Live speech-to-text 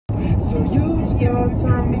So use your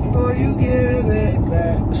time before you give it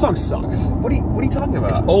back. This song sucks. What are you talking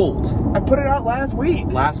about? It's old. I put it out last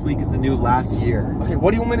week. Last week is the new last year. Okay,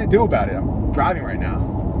 what do you want me to do about it? I'm driving right now.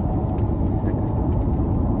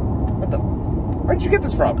 What the? Where'd you get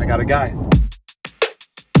this from? I got a guy.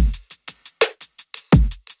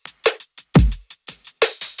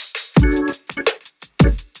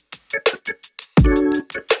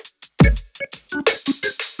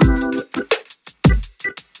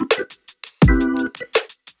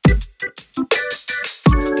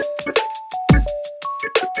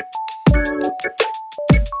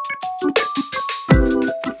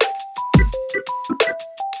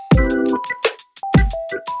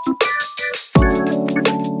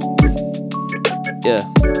 Yeah,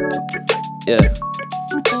 yeah,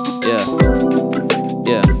 yeah,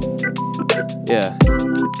 yeah, yeah,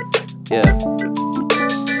 yeah.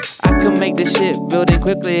 I could make this shit building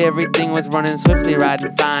quickly. Everything was running swiftly,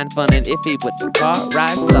 riding fine, fun and iffy, but the car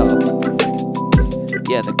rides slow.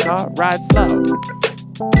 Yeah, the car rides slow.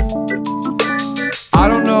 I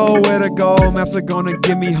don't know where to go, maps are gonna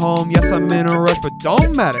get me home. Yes, I'm in a rush, but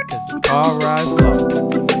don't matter, cause the car rides slow.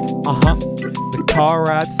 The car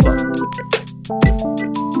rides slow.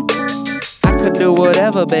 I could do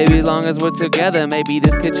whatever, baby, long as we're together. Maybe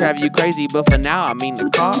this could drive you crazy, but for now, I mean the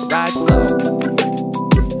car rides slow.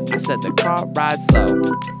 I said the car rides slow.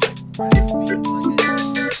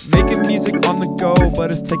 Making music on the go,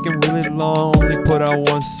 but it's taking really long. Only put out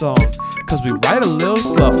one song, cause we write a little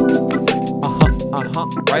slow.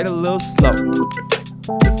 Write a little slow.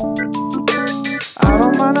 I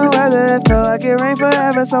don't mind the weather, it feel like it rain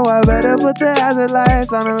forever, so I better put the hazard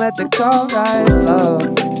lights on and let the car ride slow.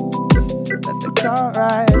 Let the car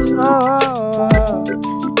ride slow.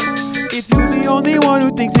 If you're the only one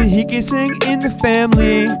who thinks that he can sing in the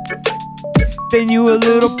family, then you a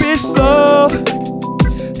little bit slow.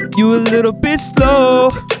 You a little bit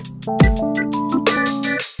slow.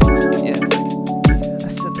 Yeah. I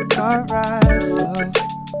said the car rides slow. I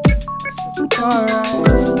said the car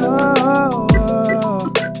rides slow.